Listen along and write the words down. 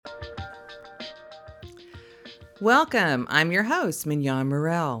Welcome. I'm your host, Mignon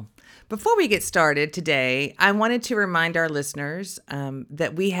Morel. Before we get started today, I wanted to remind our listeners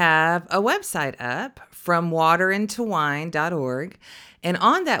that we have a website up, fromwaterintowine.org. And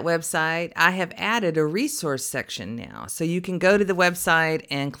on that website, I have added a resource section now. So you can go to the website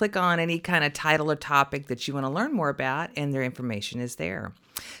and click on any kind of title or topic that you want to learn more about, and their information is there.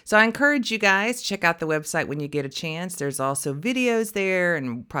 So I encourage you guys to check out the website when you get a chance. There's also videos there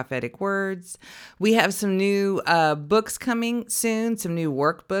and prophetic words. We have some new books coming soon, some new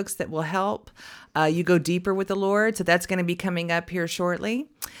workbooks that will help you go deeper with the Lord. So that's going to be coming up here shortly.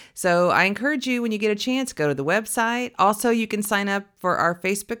 So I encourage you, when you get a chance, go to the website. Also, you can sign up for our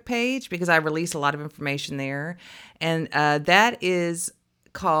Facebook page because I release a lot of information there. And that is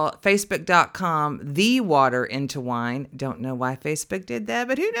called facebook.com, The Water Into Wine. Don't know why Facebook did that,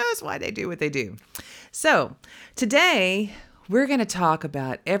 but who knows why they do what they do. So today we're going to talk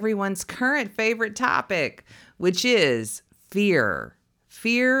about everyone's current favorite topic, which is fear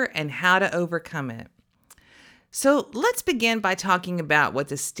and how to overcome it. So let's begin by talking about what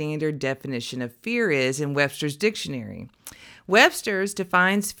the standard definition of fear is in Webster's dictionary. Webster's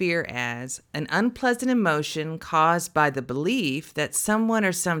defines fear as an unpleasant emotion caused by the belief that someone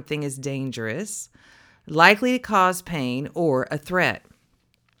or something is dangerous, likely to cause pain, or a threat.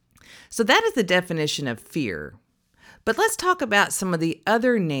 So that is the definition of fear. But let's talk about some of the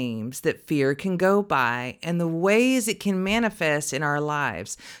other names that fear can go by and the ways it can manifest in our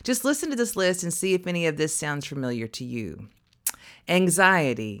lives. Just listen to this list and see if any of this sounds familiar to you.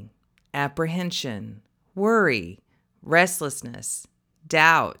 Anxiety, apprehension, worry, restlessness,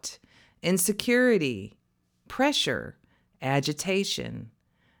 doubt, insecurity, pressure, agitation,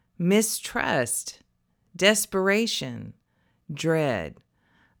 mistrust, desperation, dread,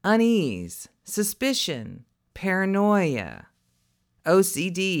 unease, suspicion, paranoia,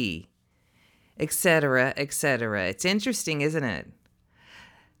 OCD, etc., etc. It's interesting, isn't it?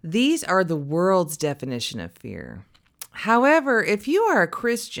 These are the world's definition of fear. However, if you are a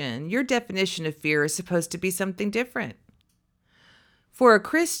Christian, your definition of fear is supposed to be something different. For a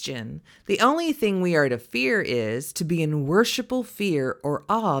Christian, the only thing we are to fear is to be in worshipful fear or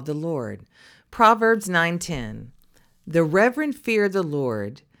awe of the Lord. Proverbs 9:10. The reverent fear of the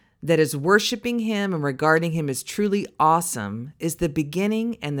Lord, that is worshiping him and regarding him as truly awesome, is the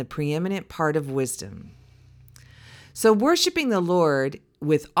beginning and the preeminent part of wisdom. So worshiping the Lord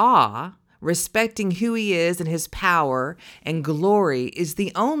with awe, respecting who he is and his power and glory, is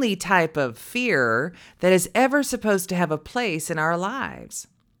the only type of fear that is ever supposed to have a place in our lives.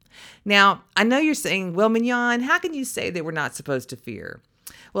 Now, I know you're saying, well, Mignon, how can you say that we're not supposed to fear?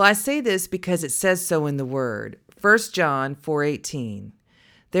 Well, I say this because it says so in the Word. 1 John 4:18.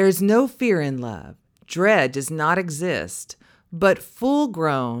 There is no fear in love. Dread does not exist, but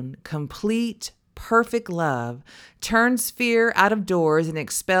full-grown, complete, perfect love turns fear out of doors and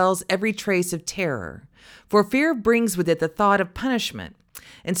expels every trace of terror. For fear brings with it the thought of punishment.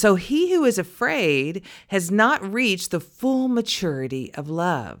 And so he who is afraid has not reached the full maturity of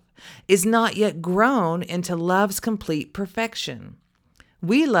love, is not yet grown into love's complete perfection.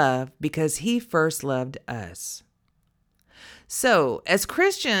 We love because he first loved us. So, as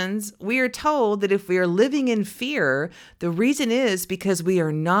Christians, we are told that if we are living in fear, the reason is because we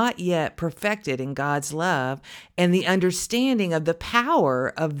are not yet perfected in God's love and the understanding of the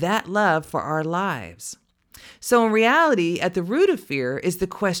power of that love for our lives. So in reality, at the root of fear is the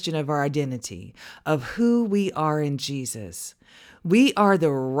question of our identity, of who we are in Jesus. We are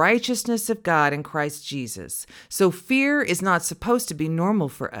the righteousness of God in Christ Jesus. So fear is not supposed to be normal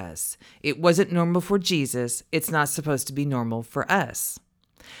for us. It wasn't normal for Jesus. It's not supposed to be normal for us.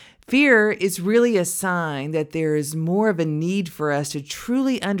 Fear is really a sign that there is more of a need for us to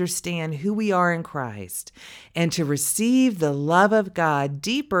truly understand who we are in Christ and to receive the love of God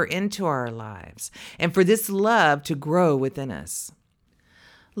deeper into our lives, and for this love to grow within us.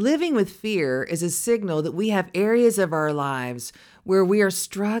 Living with fear is a signal that we have areas of our lives where we are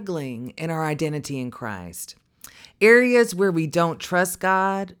struggling in our identity in Christ. Areas where we don't trust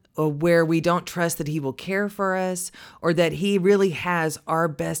God, or where we don't trust that he will care for us, or that he really has our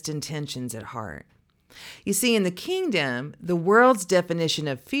best intentions at heart. You see, in the kingdom, the world's definition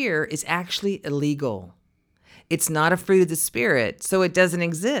of fear is actually illegal. It's not a fruit of the Spirit, so it doesn't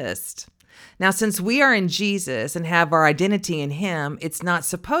exist. Now, since we are in Jesus and have our identity in him, it's not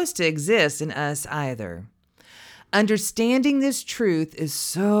supposed to exist in us either. Understanding this truth is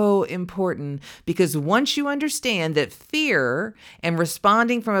so important because once you understand that fear and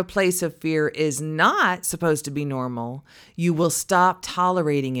responding from a place of fear is not supposed to be normal, you will stop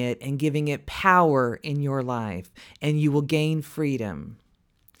tolerating it and giving it power in your life, and you will gain freedom.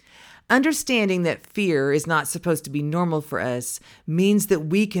 Understanding that fear is not supposed to be normal for us means that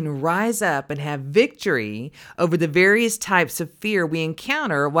we can rise up and have victory over the various types of fear we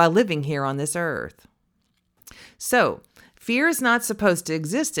encounter while living here on this earth. So, fear is not supposed to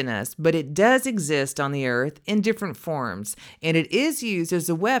exist in us, but it does exist on the earth in different forms, and it is used as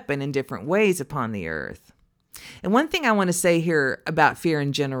a weapon in different ways upon the earth. And one thing I want to say here about fear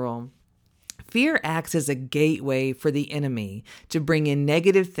in general: fear acts as a gateway for the enemy to bring in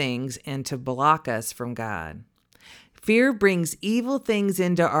negative things and to block us from God. Fear brings evil things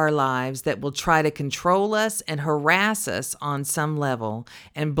into our lives that will try to control us and harass us on some level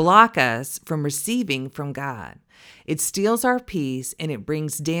and block us from receiving from God. It steals our peace and it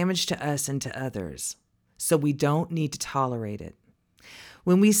brings damage to us and to others. So we don't need to tolerate it.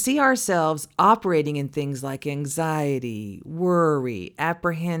 When we see ourselves operating in things like anxiety, worry,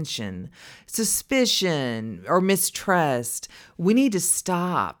 apprehension, suspicion, or mistrust, we need to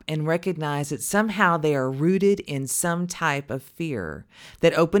stop and recognize that somehow they are rooted in some type of fear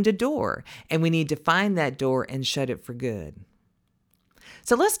that opened a door, and we need to find that door and shut it for good.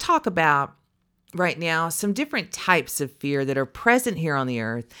 So let's talk about right now some different types of fear that are present here on the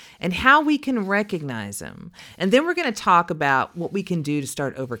earth and how we can recognize them. And then we're going to talk about what we can do to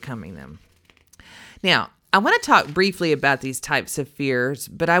start overcoming them. Now, I want to talk briefly about these types of fears,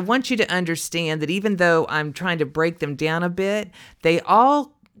 but I want you to understand that even though I'm trying to break them down a bit, they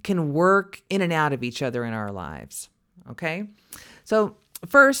all can work in and out of each other in our lives. Okay? So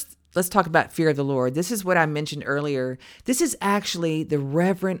first, let's talk about fear of the Lord. This is what I mentioned earlier. This is actually the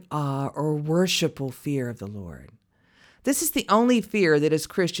reverent awe or worshipful fear of the Lord. This is the only fear that as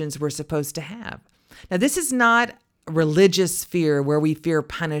Christians we're supposed to have. Now, this is not religious fear where we fear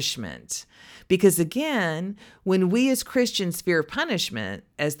punishment. Because again, when we as Christians fear punishment,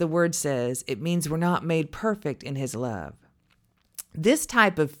 as the word says, it means we're not made perfect in His love. This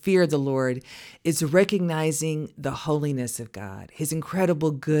type of fear of the Lord is recognizing the holiness of God, His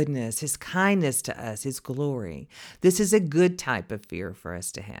incredible goodness, His kindness to us, His glory. This is a good type of fear for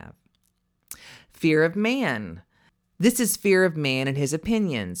us to have. Fear of man. This is fear of man and his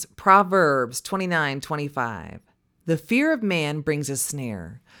opinions. Proverbs 29:25. The fear of man brings a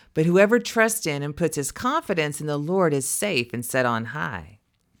snare, but whoever trusts in and puts his confidence in the Lord is safe and set on high.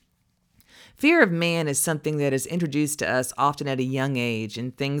 Fear of man is something that is introduced to us often at a young age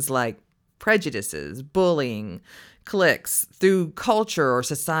in things like prejudices, bullying, cliques, through culture or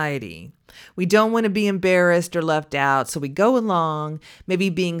society. We don't want to be embarrassed or left out, so we go along, maybe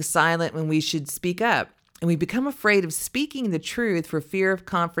being silent when we should speak up, and we become afraid of speaking the truth for fear of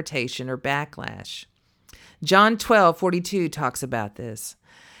confrontation or backlash. John 12:42 talks about this.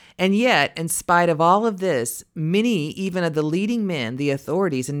 And yet, in spite of all of this, many, even of the leading men, the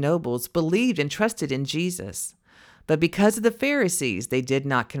authorities and nobles, believed and trusted in Jesus. But because of the Pharisees, they did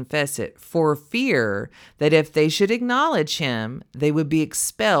not confess it, for fear that if they should acknowledge Him, they would be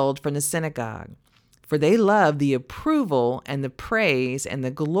expelled from the synagogue. For they love the approval and the praise and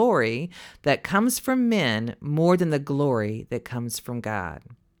the glory that comes from men more than the glory that comes from God.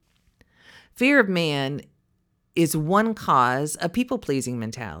 Fear of man is one cause of people-pleasing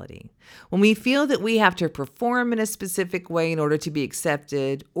mentality. When we feel that we have to perform in a specific way in order to be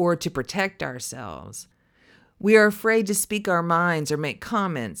accepted or to protect ourselves, we are afraid to speak our minds or make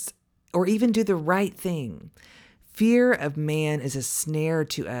comments or even do the right thing. Fear of man is a snare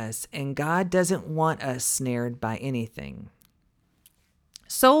to us, and God doesn't want us snared by anything.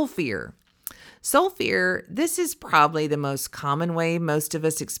 Soul fear. Soul fear, this is probably the most common way most of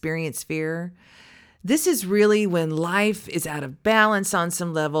us experience fear. This is really when life is out of balance on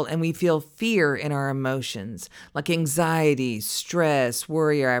some level and we feel fear in our emotions, like anxiety, stress,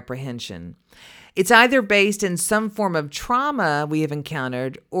 worry, or apprehension. It's either based in some form of trauma we have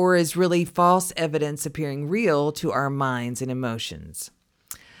encountered or is really false evidence appearing real to our minds and emotions.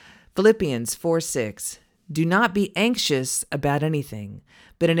 Philippians 4:6. Do not be anxious about anything,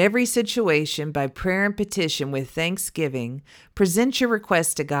 but in every situation, by prayer and petition with thanksgiving, present your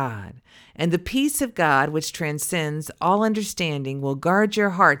requests to God, and the peace of God, which transcends all understanding, will guard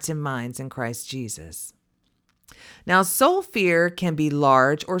your hearts and minds in Christ Jesus. Now, soul fear can be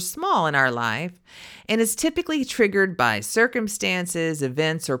large or small in our life, and is typically triggered by circumstances,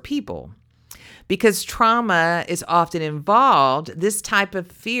 events, or people. Because trauma is often involved, this type of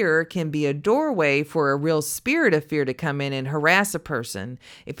fear can be a doorway for a real spirit of fear to come in and harass a person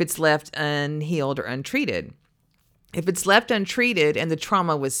if it's left unhealed or untreated. If it's left untreated and the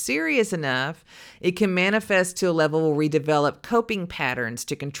trauma was serious enough, it can manifest to a level where we develop coping patterns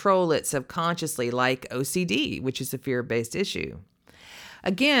to control it subconsciously, like OCD, which is a fear-based issue.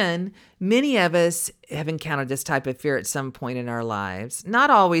 Again, many of us have encountered this type of fear at some point in our lives, not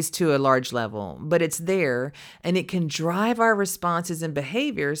always to a large level, but it's there and it can drive our responses and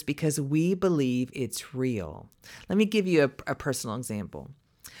behaviors because we believe it's real. Let me give you a personal example.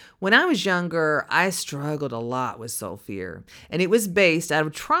 When I was younger, I struggled a lot with soul fear, and it was based out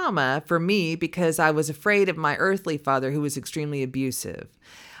of trauma for me because I was afraid of my earthly father who was extremely abusive.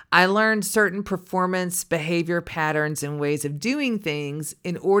 I learned certain performance behavior patterns and ways of doing things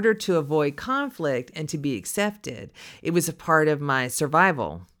in order to avoid conflict and to be accepted. It was a part of my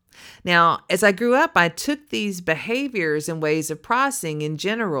survival. Now, as I grew up, I took these behaviors and ways of processing in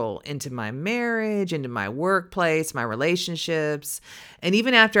general into my marriage, into my workplace, my relationships. And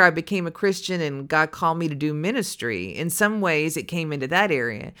even after I became a Christian and God called me to do ministry, in some ways it came into that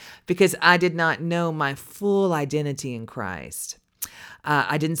area because I did not know my full identity in Christ.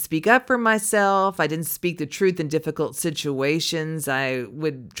 I didn't speak up for myself. I didn't speak the truth in difficult situations. I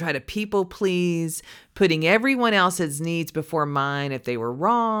would try to people please, putting everyone else's needs before mine if they were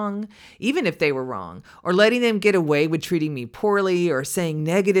wrong, even if they were wrong, or letting them get away with treating me poorly or saying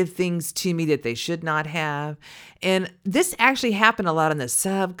negative things to me that they should not have. And this actually happened a lot on the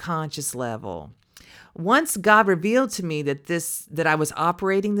subconscious level. Once God revealed to me that I was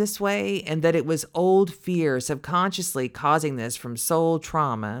operating this way and that it was old fear subconsciously causing this from soul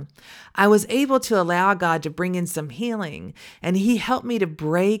trauma, I was able to allow God to bring in some healing, and He helped me to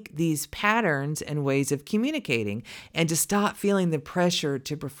break these patterns and ways of communicating and to stop feeling the pressure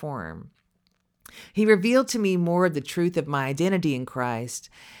to perform. He revealed to me more of the truth of my identity in Christ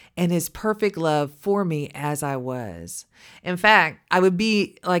and His perfect love for me as I was. In fact, I would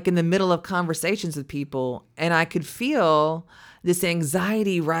be like in the middle of conversations with people and I could feel this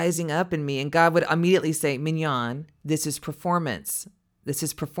anxiety rising up in me, and God would immediately say, Mignon, this is performance. This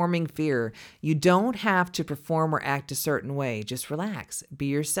is performing fear. You don't have to perform or act a certain way. Just relax. Be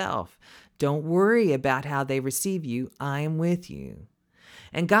yourself. Don't worry about how they receive you. I am with you.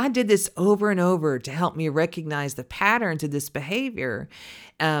 And God did this over and over to help me recognize the patterns of this behavior.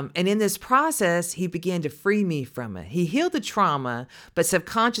 And in this process, He began to free me from it. He healed the trauma, but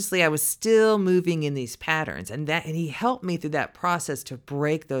subconsciously I was still moving in these patterns. And He helped me through that process to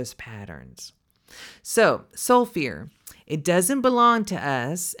break those patterns. So, soul fear, it doesn't belong to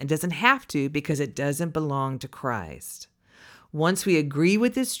us and doesn't have to because it doesn't belong to Christ. Once we agree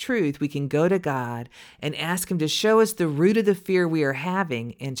with this truth, we can go to God and ask Him to show us the root of the fear we are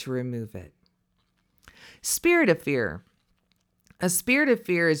having and to remove it. Spirit of fear. A spirit of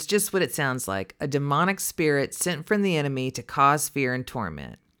fear is just what it sounds like, a demonic spirit sent from the enemy to cause fear and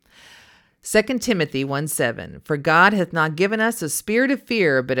torment. 2 Timothy 1:7, For God hath not given us a spirit of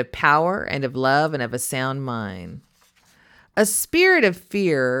fear, but of power and of love and of a sound mind. A spirit of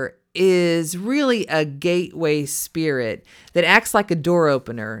fear is really a gateway spirit that acts like a door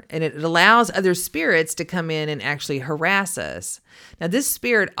opener, and it allows other spirits to come in and actually harass us. Now, this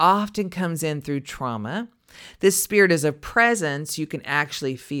spirit often comes in through trauma. This spirit is a presence you can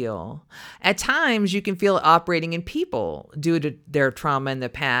actually feel. At times, you can feel it operating in people due to their trauma in the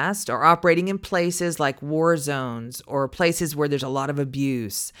past, or operating in places like war zones or places where there's a lot of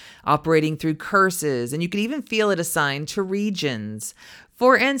abuse, operating through curses, and you can even feel it assigned to regions.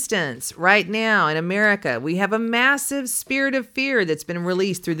 For instance, right now in America, we have a massive spirit of fear that's been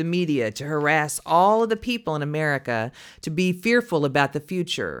released through the media to harass all of the people in America to be fearful about the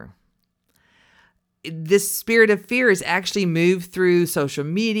future. This spirit of fear is actually moved through social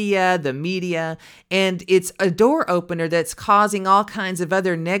media, the media, and it's a door opener that's causing all kinds of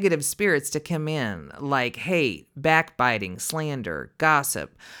other negative spirits to come in, like hate, backbiting, slander,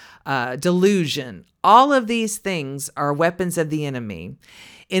 gossip, delusion. All of these things are weapons of the enemy.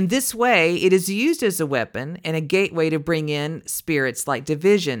 In this way, it is used as a weapon and a gateway to bring in spirits like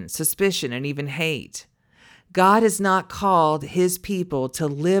division, suspicion, and even hate. God has not called His people to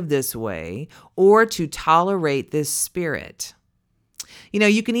live this way or to tolerate this spirit. You know,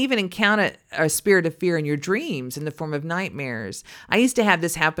 you can even encounter a spirit of fear in your dreams in the form of nightmares. I used to have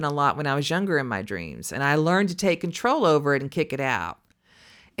this happen a lot when I was younger in my dreams, and I learned to take control over it and kick it out.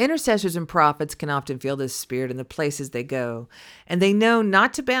 Intercessors and prophets can often feel this spirit in the places they go, and they know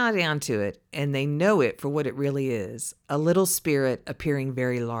not to bow down to it, and they know it for what it really is, a little spirit appearing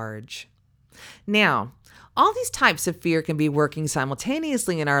very large. Now, all these types of fear can be working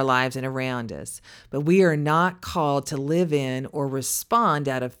simultaneously in our lives and around us, but we are not called to live in or respond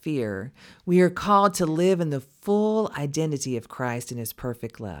out of fear. We are called to live in the full identity of Christ and His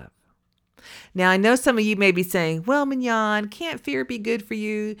perfect love. Now, I know some of you may be saying, well, Mignon, can't fear be good for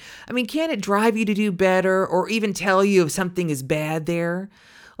you? I mean, can't it drive you to do better or even tell you if something is bad there?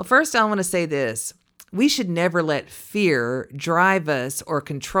 Well, first, I want to say this. We should never let fear drive us or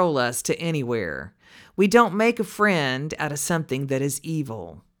control us to anywhere. We don't make a friend out of something that is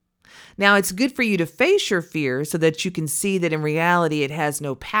evil. Now, it's good for you to face your fear so that you can see that in reality it has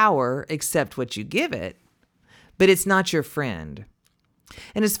no power except what you give it, but it's not your friend.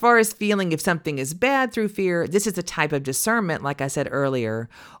 And as far as feeling if something is bad through fear, this is a type of discernment, like I said earlier,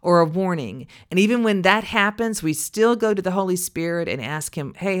 or a warning. And even when that happens, we still go to the Holy Spirit and ask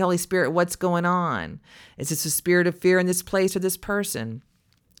him, hey, Holy Spirit, what's going on? Is this a spirit of fear in this place or this person?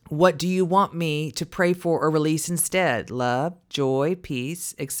 What do you want me to pray for or release instead? Love, joy,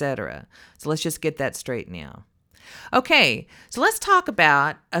 peace, etc. So let's just get that straight now. Okay, so let's talk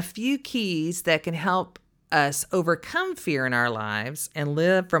about a few keys that can help us overcome fear in our lives and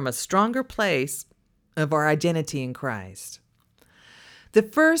live from a stronger place of our identity in Christ. The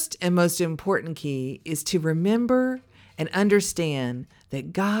first and most important key is to remember and understand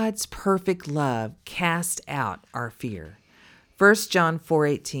that God's perfect love casts out our fear. 1 John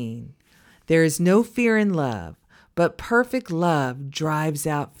 4:18. There is no fear in love, but perfect love drives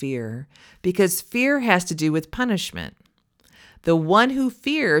out fear, because fear has to do with punishment. The one who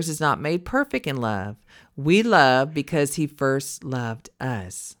fears is not made perfect in love. We love because he first loved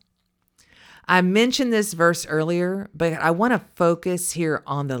us. I mentioned this verse earlier, but I want to focus here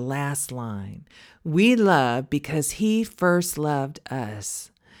on the last line. We love because he first loved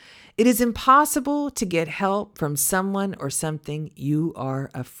us. It is impossible to get help from someone or something you are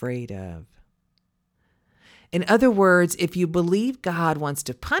afraid of. In other words, if you believe God wants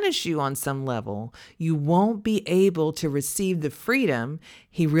to punish you on some level, you won't be able to receive the freedom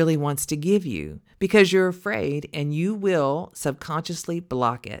he really wants to give you because you're afraid, and you will subconsciously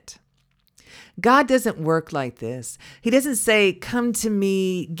block it. God doesn't work like this. He doesn't say, come to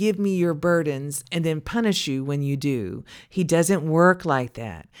me, give me your burdens, and then punish you when you do. He doesn't work like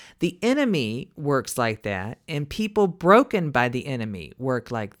that. The enemy works like that, and people broken by the enemy work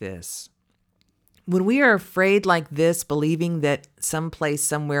like this. When we are afraid like this, believing that someplace,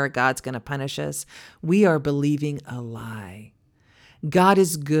 somewhere, God's going to punish us, we are believing a lie. God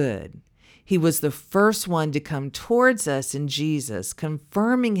is good. He was the first one to come towards us in Jesus,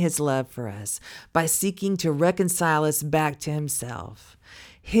 confirming his love for us by seeking to reconcile us back to himself.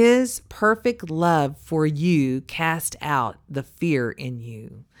 His perfect love for you cast out the fear in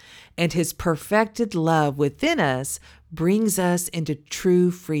you, and his perfected love within us brings us into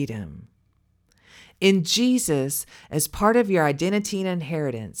true freedom. In Jesus, as part of your identity and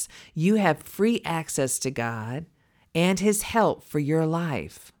inheritance, you have free access to God and his help for your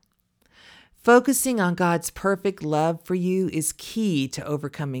life. Focusing on God's perfect love for you is key to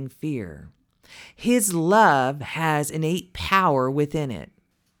overcoming fear. His love has innate power within it.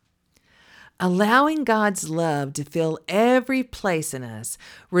 Allowing God's love to fill every place in us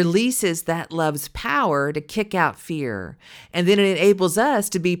releases that love's power to kick out fear, and then it enables us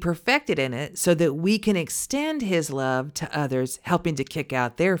to be perfected in it so that we can extend his love to others, helping to kick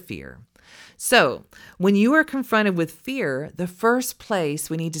out their fear. So, when you are confronted with fear, the first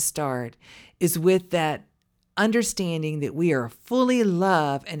place we need to start is with that understanding that we are fully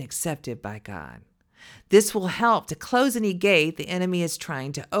loved and accepted by God. This will help to close any gate the enemy is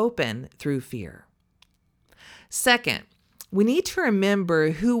trying to open through fear. Second, we need to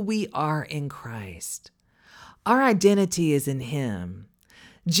remember who we are in Christ. Our identity is in him.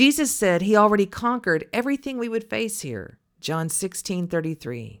 Jesus said he already conquered everything we would face here. John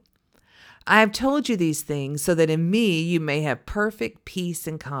 16:33. I have told you these things so that in me you may have perfect peace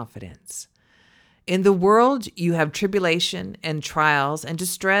and confidence. In the world, you have tribulation and trials and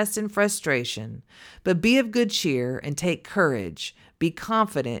distress and frustration, but be of good cheer and take courage. Be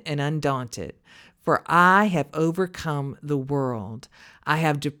confident and undaunted, for I have overcome the world. I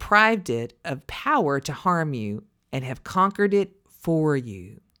have deprived it of power to harm you and have conquered it for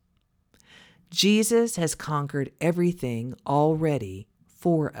you. Jesus has conquered everything already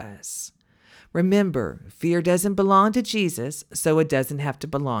for us. Remember, fear doesn't belong to Jesus, so it doesn't have to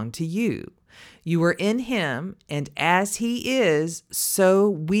belong to you. You are in him, and as he is, so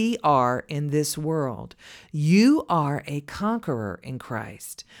we are in this world. You are a conqueror in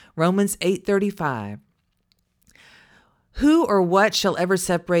Christ. Romans 8:35. Who or what shall ever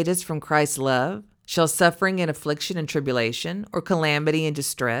separate us from Christ's love? Shall suffering and affliction and tribulation, or calamity and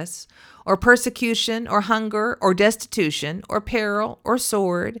distress, or persecution, or hunger, or destitution, or peril, or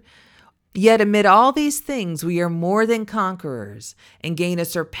sword? Yet amid all these things, we are more than conquerors and gain a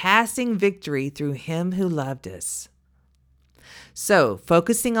surpassing victory through him who loved us. So,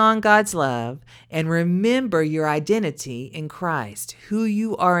 focusing on God's love, and remember your identity in Christ, who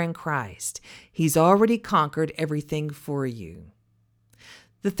you are in Christ. He's already conquered everything for you.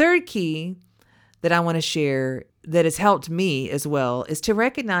 The third key that I want to share that has helped me as well is to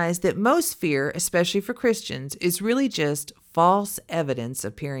recognize that most fear, especially for Christians, is really just false evidence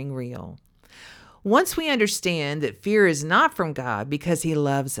appearing real. Once we understand that fear is not from God because he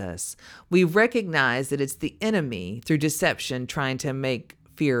loves us, we recognize that it's the enemy through deception trying to make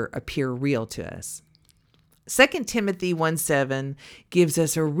fear appear real to us. 2 Timothy 1:7 gives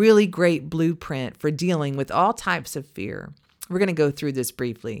us a really great blueprint for dealing with all types of fear. We're going to go through this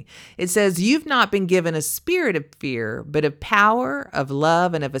briefly. It says, "You've not been given a spirit of fear, but of power, of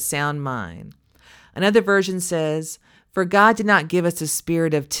love, and of a sound mind." Another version says, "For God did not give us a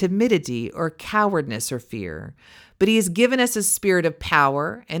spirit of timidity or cowardness or fear, but he has given us a spirit of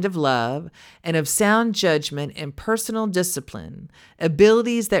power and of love and of sound judgment and personal discipline,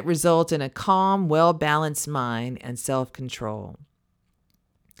 abilities that result in a calm, well-balanced mind and self-control."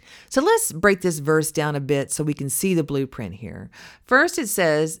 So let's break this verse down a bit so we can see the blueprint here. First, it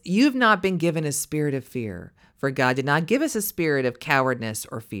says, "You've not been given a spirit of fear, for God did not give us a spirit of cowardness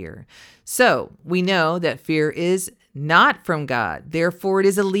or fear." So we know that fear is not from God. Therefore, it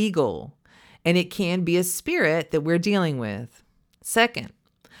is illegal, and it can be a spirit that we're dealing with. Second,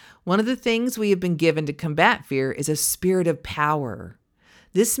 one of the things we have been given to combat fear is a spirit of power.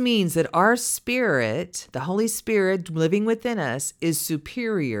 This means that our spirit, the Holy Spirit living within us, is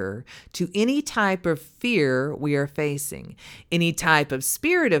superior to any type of fear we are facing, any type of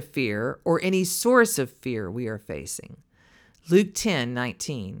spirit of fear, or any source of fear we are facing. Luke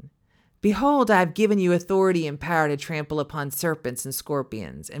 10:19. "Behold, I have given you authority and power to trample upon serpents and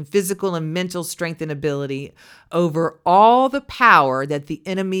scorpions, and physical and mental strength and ability over all the power that the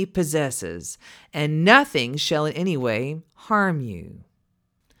enemy possesses, and nothing shall in any way harm you."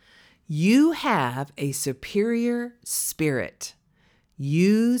 You have a superior spirit.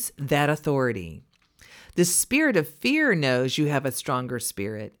 Use that authority. The spirit of fear knows you have a stronger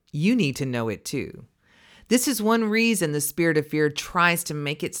spirit. You need to know it too. This is one reason the spirit of fear tries to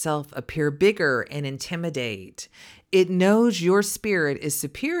make itself appear bigger and intimidate. It knows your spirit is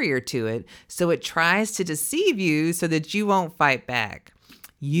superior to it, so it tries to deceive you so that you won't fight back.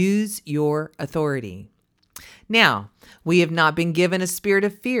 Use your authority. Now, we have not been given a spirit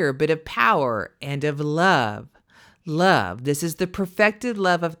of fear, but of power and of love. Love, this is the perfected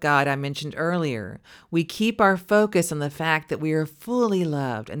love of God I mentioned earlier. We keep our focus on the fact that we are fully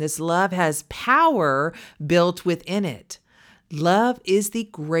loved, and this love has power built within it. Love is the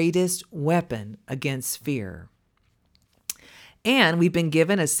greatest weapon against fear. And we've been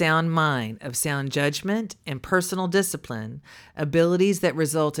given a sound mind of sound judgment and personal discipline, abilities that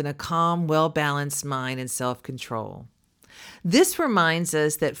result in a calm, well-balanced mind and self-control. This reminds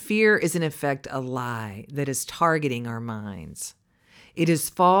us that fear is in effect a lie that is targeting our minds. It is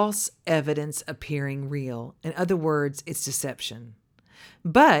false evidence appearing real. In other words, it's deception.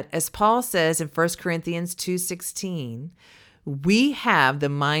 But as Paul says in 1 Corinthians 2:16, we have the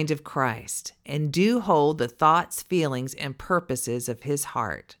mind of Christ and do hold the thoughts, feelings, and purposes of his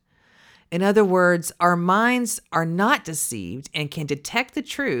heart. In other words, our minds are not deceived and can detect the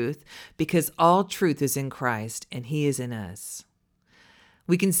truth because all truth is in Christ and he is in us.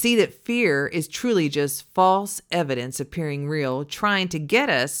 We can see that fear is truly just false evidence appearing real, trying to get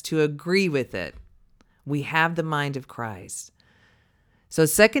us to agree with it. We have the mind of Christ. So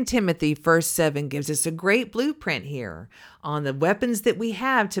 2 Timothy 1:7 gives us a great blueprint here on the weapons that we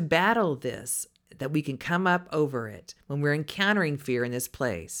have to battle this, that we can come up over it when we're encountering fear in this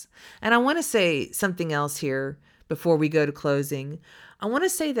place. And I want to say something else here before we go to closing. I want to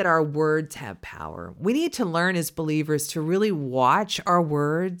say that our words have power. We need to learn as believers to really watch our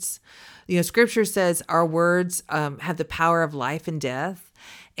words. Scripture says our words have the power of life and death.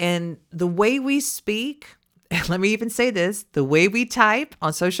 And the way we speak, let me even say this, the way we type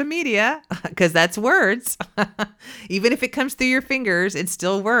on social media, because that's words, even if it comes through your fingers, it's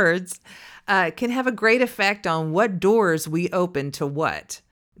still words, can have a great effect on what doors we open to what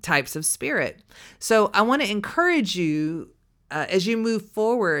types of spirit. So I want to encourage you as you move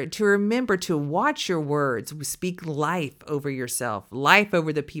forward to remember to watch your words. Speak life over yourself, life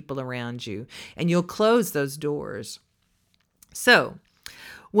over the people around you, and you'll close those doors. So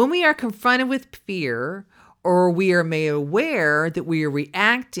when we are confronted with fear, or we are made aware that we are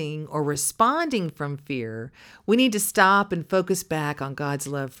reacting or responding from fear, we need to stop and focus back on God's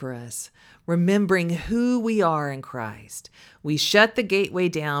love for us, remembering who we are in Christ. We shut the gateway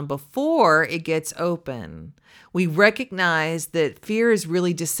down before it gets open. We recognize that fear is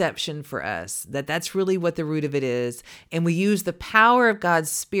really deception for us, that's really what the root of it is, and we use the power of God's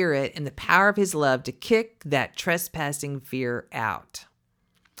Spirit and the power of his love to kick that trespassing fear out.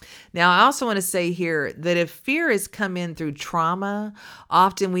 Now, I also want to say here that if fear has come in through trauma,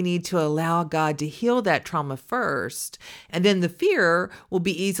 often we need to allow God to heal that trauma first, and then the fear will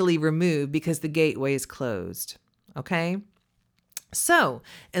be easily removed because the gateway is closed. Okay? So,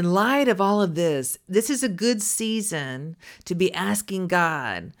 in light of all of this, this is a good season to be asking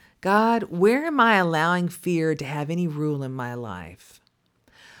God, where am I allowing fear to have any rule in my life?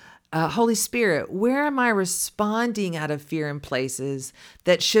 Holy Spirit, where am I responding out of fear in places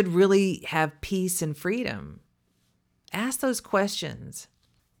that should really have peace and freedom? Ask those questions.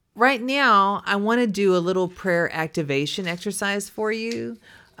 Right now, I want to do a little prayer activation exercise for you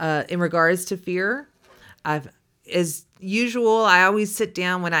in regards to fear. As usual, I always sit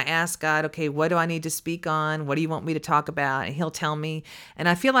down when I ask God, okay, what do I need to speak on? What do you want me to talk about? And He'll tell me. And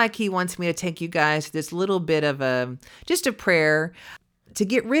I feel like He wants me to take you guys through this little bit of just a prayer to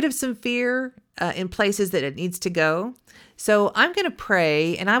get rid of some fear in places that it needs to go. So I'm going to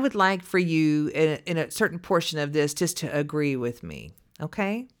pray, and I would like for you in a certain portion of this just to agree with me,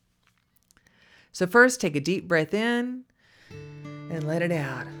 okay? So first, take a deep breath in and let it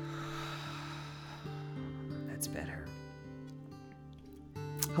out. That's better.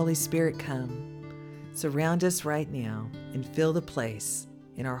 Holy Spirit, come. Surround us right now and fill the place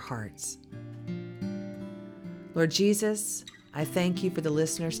in our hearts. Lord Jesus, I thank you for the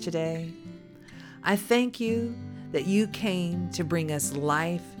listeners today. I thank you that you came to bring us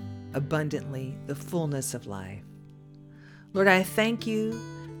life abundantly, the fullness of life. Lord, I thank you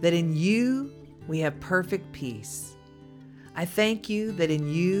that in you we have perfect peace. I thank you that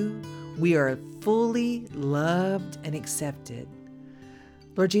in you we are fully loved and accepted.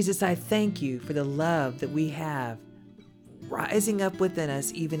 Lord Jesus, I thank you for the love that we have rising up within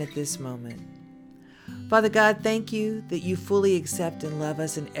us even at this moment. Father God, thank you that you fully accept and love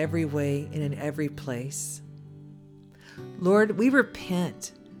us in every way and in every place. Lord, we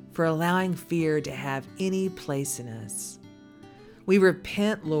repent for allowing fear to have any place in us. We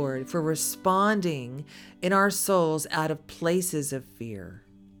repent, Lord, for responding in our souls out of places of fear.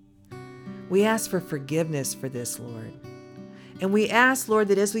 We ask for forgiveness for this, Lord. And we ask, Lord,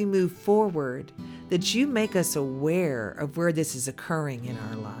 that as we move forward, that you make us aware of where this is occurring in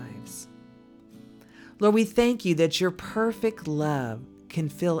our lives. Lord, we thank you that your perfect love can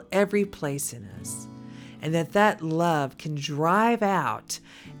fill every place in us, and that love can drive out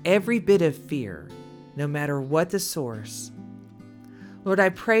every bit of fear, no matter what the source. Lord, I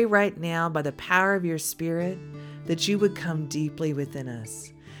pray right now by the power of your Spirit that you would come deeply within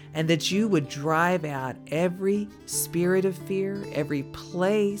us, and that you would drive out every spirit of fear, every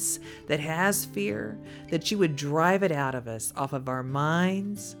place that has fear, that you would drive it out of us, off of our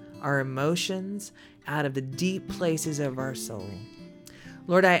minds, our emotions, out of the deep places of our soul.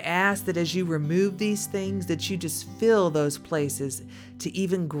 Lord, I ask that as you remove these things, that you just fill those places to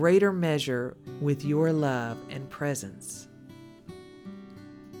even greater measure with your love and presence.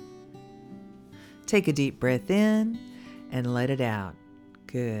 Take a deep breath in and let it out.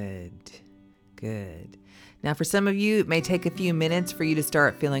 Good. Now, for some of you, it may take a few minutes for you to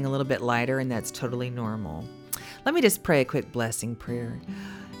start feeling a little bit lighter, and that's totally normal. Let me just pray a quick blessing prayer.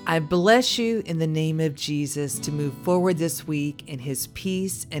 I bless you in the name of Jesus to move forward this week in his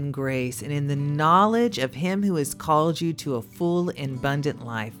peace and grace and in the knowledge of him who has called you to a full and abundant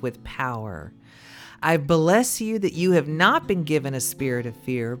life with power. I bless you that you have not been given a spirit of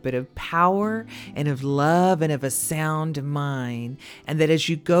fear, but of power and of love and of a sound mind, and that as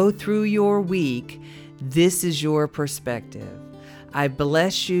you go through your week, this is your perspective. I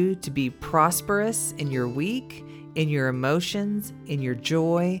bless you to be prosperous in your week, in your emotions, in your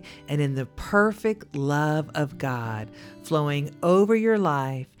joy, and in the perfect love of God flowing over your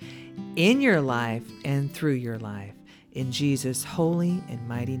life, in your life, and through your life. In Jesus' holy and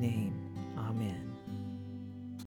mighty name.